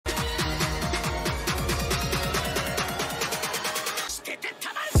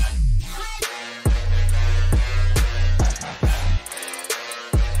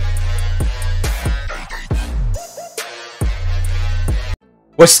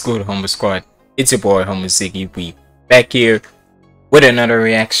What's good, Homo Squad? It's your boy Homo Ziggy. We back here with another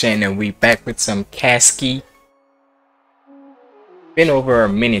reaction, and we back with some Caskey. Been over a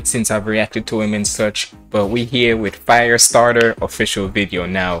minute since I've reacted to him and such, but we here with Firestarter official video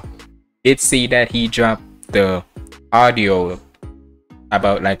now. Did see that he dropped the audio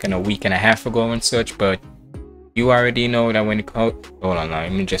about like in a week and a half ago and such, but you already know that when it comes, hold on now,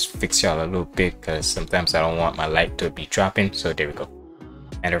 let me just fix y'all a little bit because sometimes I don't want my light to be dropping. So there we go.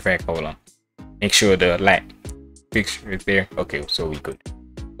 Matter of fact, hold on, make sure the light fixture is there. Okay, so we good.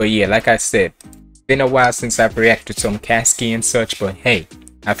 But yeah, like I said, been a while since I've reacted to some Caskey and such, but hey,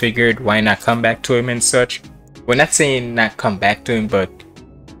 I figured why not come back to him and such. We're not saying not come back to him, but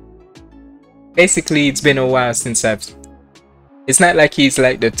basically it's been a while since it's not like he's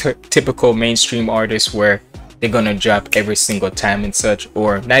like the typical mainstream artist where they're gonna drop every single time and such,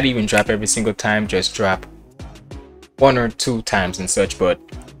 or not even drop every single time, just drop 1 or 2 times and such. But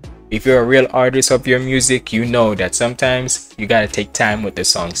if you're a real artist of your music, you know that sometimes you gotta take time with the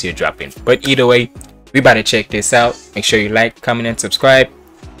songs you're dropping. But either way, we about to check this out. Make sure you like, comment, and subscribe.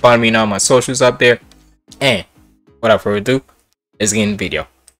 Follow me on all my socials up there. And without further ado, let's get in the video.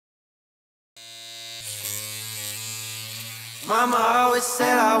 Mama always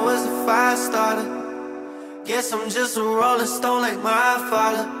said I was a fire starter. Guess I'm just a rolling stone like my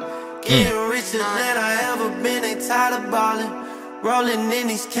father. Getting richer than I ever been, ain't tired of ballin'. Rolling in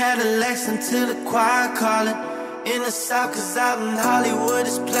these Cadillacs until the choir callin'. In the South, cause out in Hollywood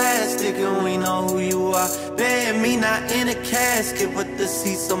it's plastic, and we know who you are. Bury me not in a casket, but the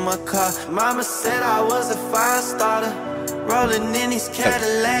seats on my car. Mama said I was a fire starter. Rolling in these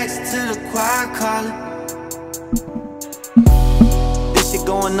Cadillacs till the choir callin'. Shit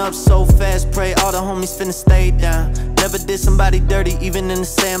going up so fast, pray all the homies finna stay down. Never did somebody dirty, even in the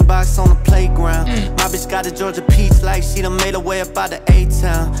sandbox on the playground. My bitch got a Georgia peach like she done made her way up out the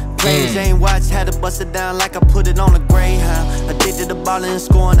A-town. Plain Jane watch, had to bust it down like I put it on a Greyhound. Addicted to ballin' and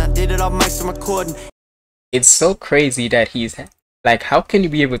scoring, I did it off mics and recording. It's so crazy that he's like, how can you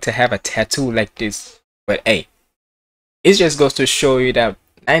be able to have a tattoo like this? But hey, it just goes to show you that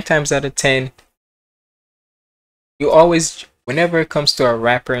 9 times out of 10, you always, whenever it comes to a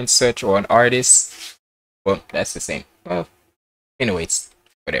rapper and such, or an artist, well, that's the same. Well, anyways,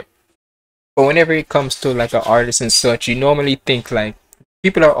 whatever. But whenever it comes to like an artist and such, you normally think like,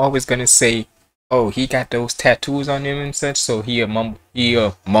 people are always gonna say, oh, he got those tattoos on him and such, so he a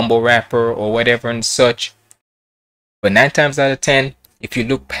mumble rapper or whatever and such. But 9 times out of 10, if you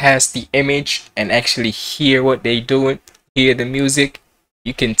look past the image and actually hear what they doing, hear the music,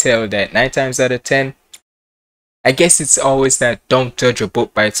 you can tell that 9 times out of 10, I guess it's always that don't judge a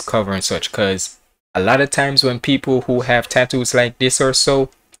book by its cover and such, because a lot of times when people who have tattoos like this or so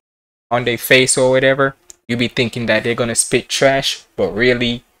on their face or whatever, you be thinking that they're gonna spit trash, but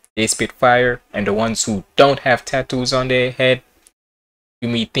really they spit fire. And the ones who don't have tattoos on their head,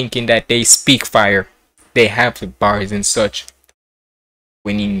 you be thinking that they speak fire, they have the bars and such,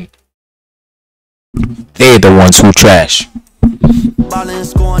 when they're the ones who trash. Ballin' and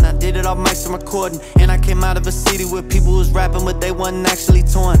scoring, I did it off mics and recording. And I came out of a city where people was rapping, but they wasn't actually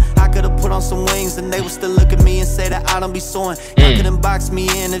touring. I could've put on some wings and they would still look at me and say that I don't be soaring. Y'all couldn't box me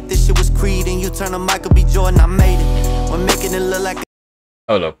in if this shit was Creed and you turn to Michael B. Jordan. I made it, we're making it look like a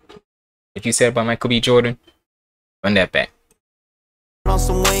hold up, what you said about Michael B. Jordan? Run that back. on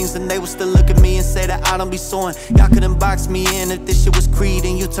some wings and they would still look at me and say that I don't be soaring. Y'all couldn't box me in if this shit was Creed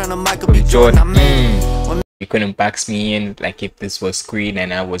and you turn to Michael B. Jordan. I made it. You couldn't box me in like if this was Creed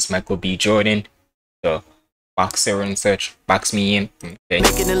and I was Michael B. Jordan, the boxer and such. Box me in. Okay.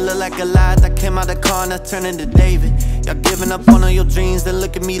 Making it look like a lie. I came out the car and I turned into David. Y'all giving up on all your dreams, then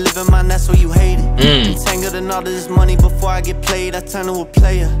look at me living mine, that's what you hate it. Entangled in all of this money before I get played, I turn to a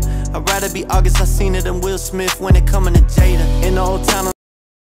player. I'd rather be August, I seen it, and Will Smith when it coming to Jada. In the old town.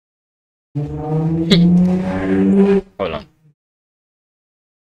 Hold on.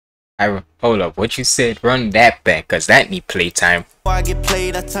 Hold up, what you said, run that back, cause that need playtime. Before I get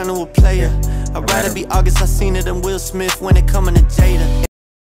played, I turn to a player. I'd rather be August, I seen it, and Will Smith when it coming to Jada.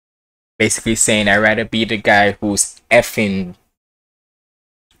 Basically saying I'd rather be the guy who's effing.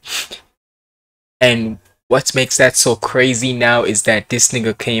 And what makes that so crazy now is that this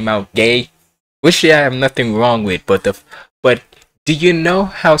nigga came out gay, which I have nothing wrong with, but do you know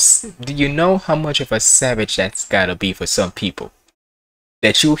how much of a savage that's gotta be for some people?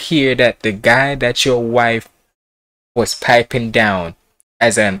 That you hear that the guy that your wife was piping down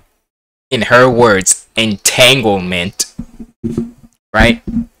as an, in her words, entanglement, right?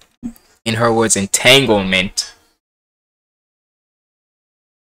 In her words, entanglement,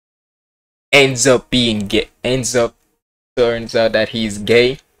 ends up turns out that he's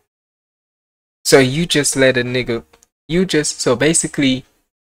gay. So you just let a nigga, so basically,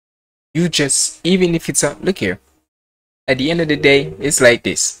 even if it's a, look here, at the end of the day, it's like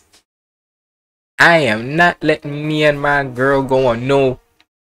this. I am not letting me and my girl go on no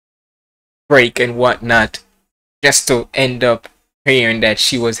break and whatnot just to end up hearing that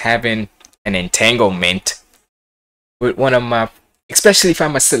she was having an entanglement with one of my, especially if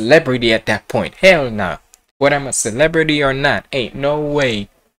I'm a celebrity at that point. Hell no. Whether I'm a celebrity or not, ain't no way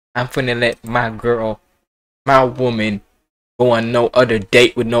I'm finna let my girl, my woman, go on no other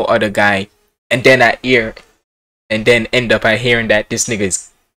date with no other guy, and then end up hearing that this nigga is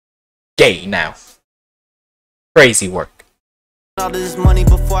gay now. Crazy work. All this money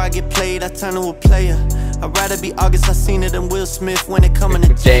before I get played, I turn to a player. I'd rather be August, I seen it, than Will Smith when it coming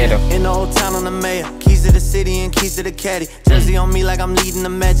to jail. In the old town on the mayor, keys to the city and keys to the caddy. Jersey on me like I'm leading the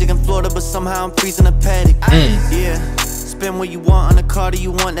Magic in Florida, but somehow I'm freezing a paddock. Yeah, spend what you want on the car that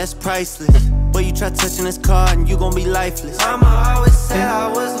you want, that's priceless. But you try touching this car and you gon' be lifeless. Mama always said I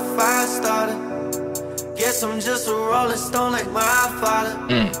was a fire starter. Guess I'm just a rolling stone like my father.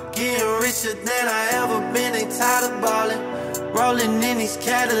 Getting richer than I ever been, ain't tired of ballin'. Rolling in these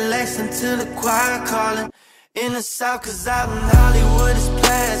Cadillacs until the choir calling. In the South, cause out in Hollywood it's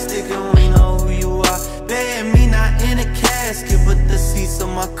plastic, and we know who you are. Burying me not in a casket, but the seats of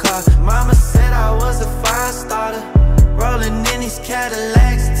my car. Mama said I was a fire starter. Rolling in these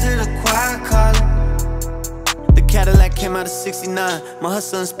Cadillacs till the choir calling. The Cadillac came out of '69. My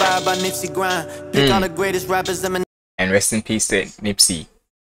hustle inspired by Nipsey grind. Pick all the greatest rappers. And rest in peace to Nipsey.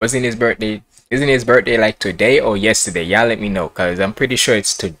 Wasn't his birthday? Isn't his birthday like today or yesterday? Y'all let me know, cause I'm pretty sure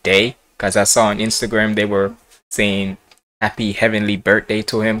it's today. Cause I saw on Instagram they were saying happy heavenly birthday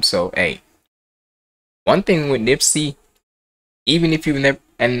to him. So hey, one thing with Nipsey, even if you've never,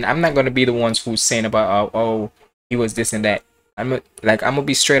 and I'm not gonna be the ones who's saying about oh he was this and that. I'm gonna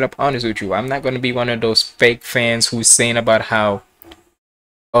be straight up honest with you. I'm not gonna be one of those fake fans who's saying about how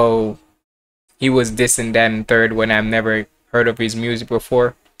oh he was this and that and third when I've never heard of his music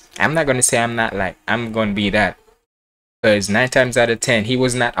before. I'm not gonna say I'm gonna be that, because 9 times out of 10 he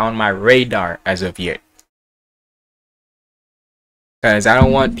was not on my radar as of yet. Because I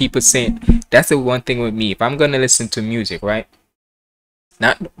don't want people saying, that's the one thing with me. If I'm gonna listen to music, right?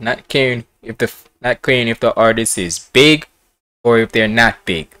 Not caring if the artist is big or if they're not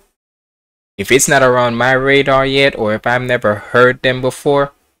big. If it's not around my radar yet, or if I've never heard them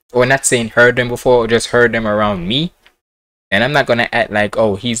before, or not saying heard them before, or just heard them around me, and I'm not gonna act like,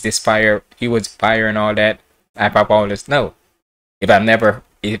 oh, he's this fire, he was fire and all that. I pop all this. No, if I've never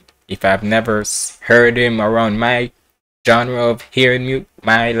heard him around my genre of hearing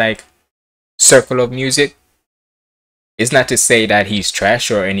my like circle of music, it's not to say that he's trash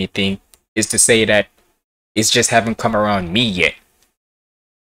or anything. It's to say that it's just haven't come around me yet.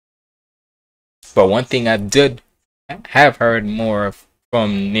 But one thing I did have heard more of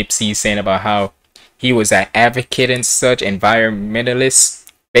from Nipsey saying about how he was an advocate and such,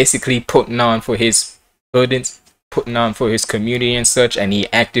 environmentalist, basically putting on for his community and such, and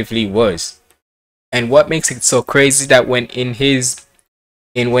he actively was. And what makes it so crazy that when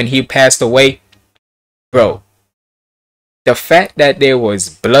he passed away, bro, the fact that there was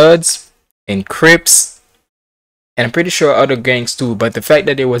Bloods and Crips, and I'm pretty sure other gangs too, but the fact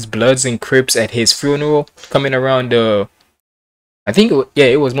that there was Bloods and Crips at his funeral coming around it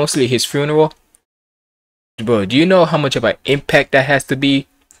was mostly his funeral. Bro, do you know how much of an impact that has to be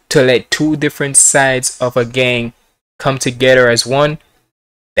to let 2 different sides of a gang come together as one?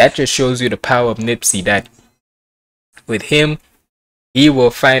 That just shows you the power of Nipsey, that with him, he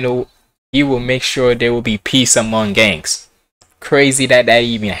will make sure there will be peace among gangs. Crazy that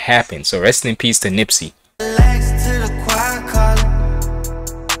even happened. So rest in peace to Nipsey.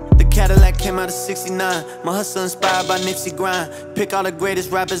 Cadillac came out of '69. My hustle inspired by Nipsey grind. Pick all the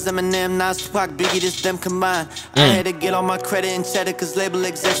greatest rappers, Eminem, Nas, Tupac, Biggie, this them combined. I had to get all my credit and cheddar, cause label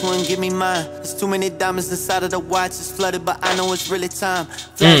execs wouldn't give me mine. There's too many diamonds inside of the watch, it's flooded, but I know it's really time.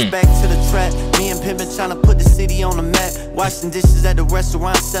 Flashback to the trap, me and Pimpin' trying to put the city on the map. Washing dishes at the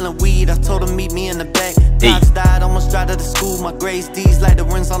restaurant, selling weed, I told him meet me in the back. Pops died, almost dropped out of school, my grades D's like the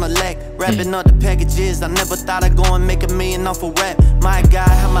rims on the lack. Wrapping up the packages, I never thought I'd go and make $1 million off a rap. My God,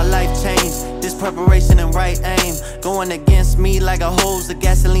 how my life changed. This preparation and right aim, going against me like a hose of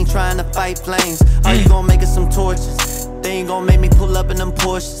gasoline trying to fight flames. Are you gonna make us some torches? They ain't gonna make me pull up in them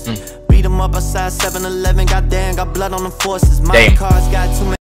Porsches. Beat them up outside 7-Eleven, goddamn, got blood on them forces. My cars got too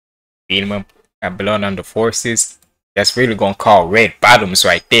many. Beat them up, got blood on the forces. That's really gonna call red bottoms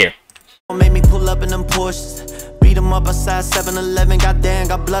right there. Make me pull up in them Porsches. beat 'em up outside 7-Eleven. Goddamn,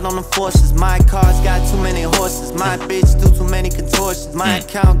 got blood on the forces. My car's got too many horses. My bitch do too many contortions. My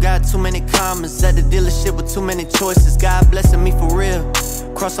account got too many commas. At the dealership with too many choices. God blessing me for real.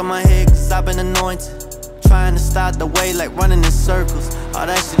 Cross on my head cause I've been anointed. Trying to start the way like running in circles. All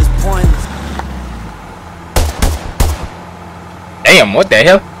that shit is pointless. Damn, what the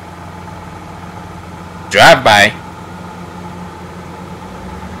hell? Drive by.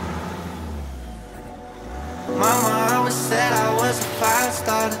 Mama always said I was a fire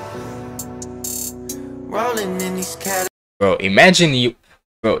starter. Rolling in these cats. Bro, imagine you,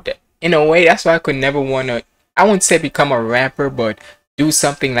 bro, that, in a way, that's why I could never wanna, I wouldn't say become a rapper, but do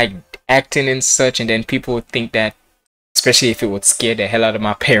something like acting and such, and then people would think that, especially if it would scare the hell out of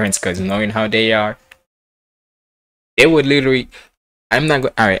my parents, because knowing how they are, they would literally, I'm not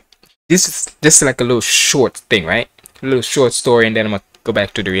going, alright, this is like a little short thing, right? A little short story, and then I'm gonna go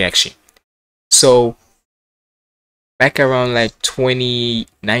back to the reaction. So, back around like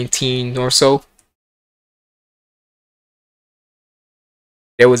 2019 or so,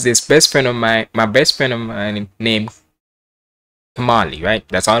 there was this best friend of mine, my best friend of mine named Kamali, right?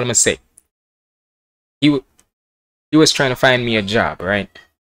 That's all I'm gonna say. He was trying to find me a job, right?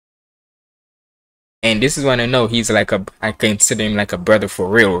 And this is when I know he's like I consider him like a brother for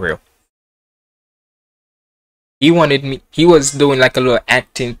real. He wanted me, he was doing like a little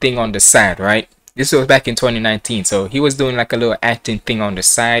acting thing on the side, right? This was back in 2019, so he was doing like a little acting thing on the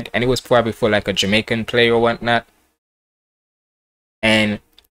side, and it was probably for like a Jamaican play or whatnot. And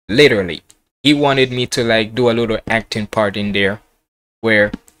literally, he wanted me to like do a little acting part in there,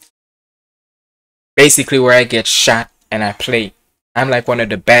 where basically where I get shot and I play. I'm like one of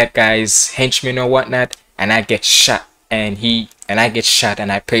the bad guys, henchmen or whatnot, and I get shot, and I get shot and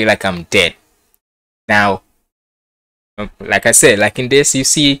I play like I'm dead. Now, like I said, like in this, you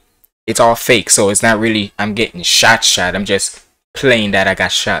see, it's all fake, so it's not really I'm getting shot. I'm just playing that I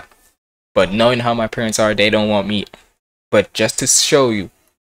got shot. But knowing how my parents are, they don't want me. But just to show you,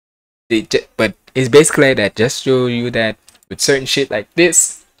 but it's basically like that, just show you that with certain shit like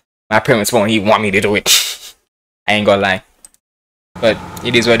this, my parents won't even want me to do it. I ain't gonna lie. But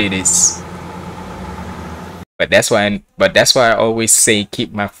it is what it is. But that's why I always say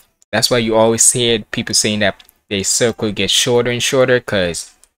that's why you always hear people saying that their circle gets shorter and shorter,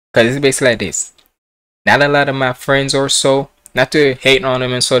 cause it's basically like this. Not a lot of my friends or so, not to hate on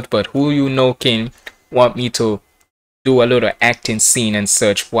them and such, but who you know can want me to do a little acting scene and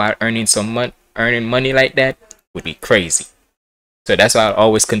such while earning money like that would be crazy. So that's why I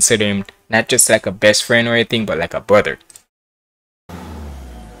always consider him not just like a best friend or anything, but like a brother.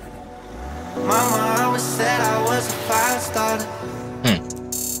 Mama always said I was a fire starter.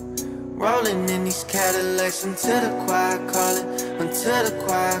 Rolling in these Cadillacs until the choir calling, until the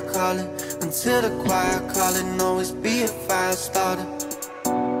choir calling, until the choir calling. Always be a fire starter.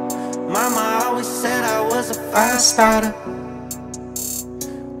 Mama always said I was a fire starter.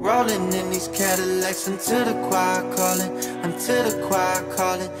 Rolling in these Cadillacs until the choir calling, until the choir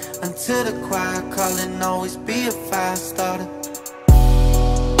calling, until the choir calling. Always be a fire starter.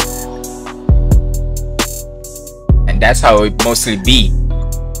 And that's how it mostly be.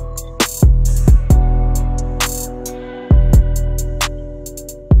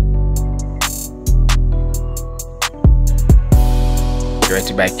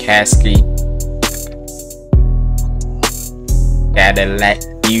 Directed by Caskey. Cadillac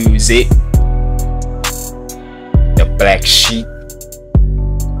Music. The Black Sheep.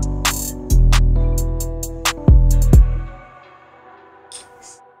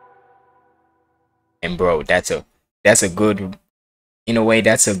 And bro, that's a good, in a way,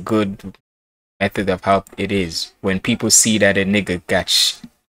 that's a good method of how it is. When people see that a nigga got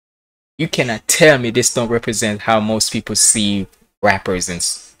you cannot tell me this don't represent how most people see rappers and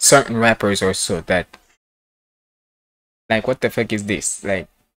certain rappers or so, that like what the fuck is this? Like,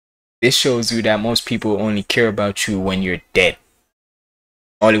 this shows you that most people only care about you when you're dead.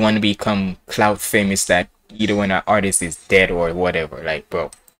 Only want to become clout famous that either when an artist is dead or whatever. Like, bro,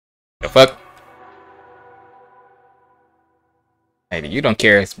 the fuck? Like, you don't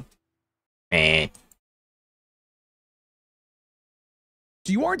care, man.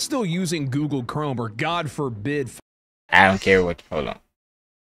 You aren't still using Google Chrome, or God forbid, I don't care what. Hold on.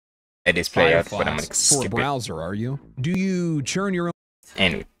 Let this play out, but I'm gonna for a skip it. browser, are you? Do you churn your own?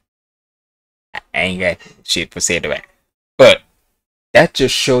 Anyway, I ain't got shit for say to that. But that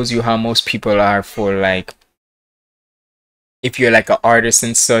just shows you how most people are for, like, if you're like an artist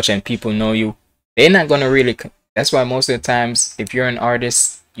and such and people know you, they're not gonna really. That's why most of the times, if you're an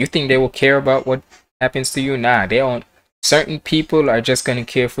artist, you think they will care about what happens to you? Nah, they don't. Certain people are just gonna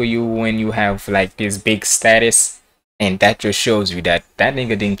care for you when you have like this big status, And that just shows you that that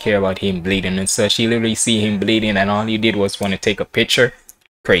nigga didn't care about him bleeding and such. He literally see him bleeding and all he did was want to take a picture.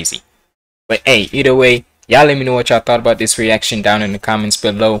 Crazy. But hey, either way, y'all let me know what y'all thought about this reaction down in the comments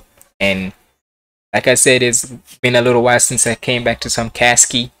below. And like I said, it's been a little while since I came back to some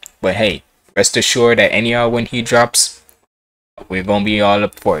Caskey. But hey, rest assured that anyhow when he drops, we're gonna be all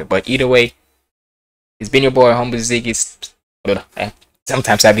up for it. But either way, it's been your boy Humble Ziggy.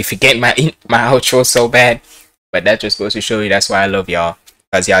 Sometimes I be forgetting my outro so bad. But that just goes to show you that's why I love y'all.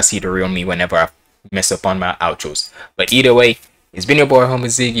 Because y'all see the real me whenever I mess up on my outros. But either way, it's been your boy Humble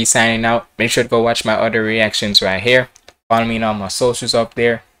Ziggy signing out. Make sure to go watch my other reactions right here. Follow me on all my socials up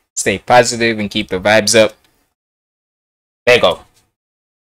there. Stay positive and keep the vibes up. There you go.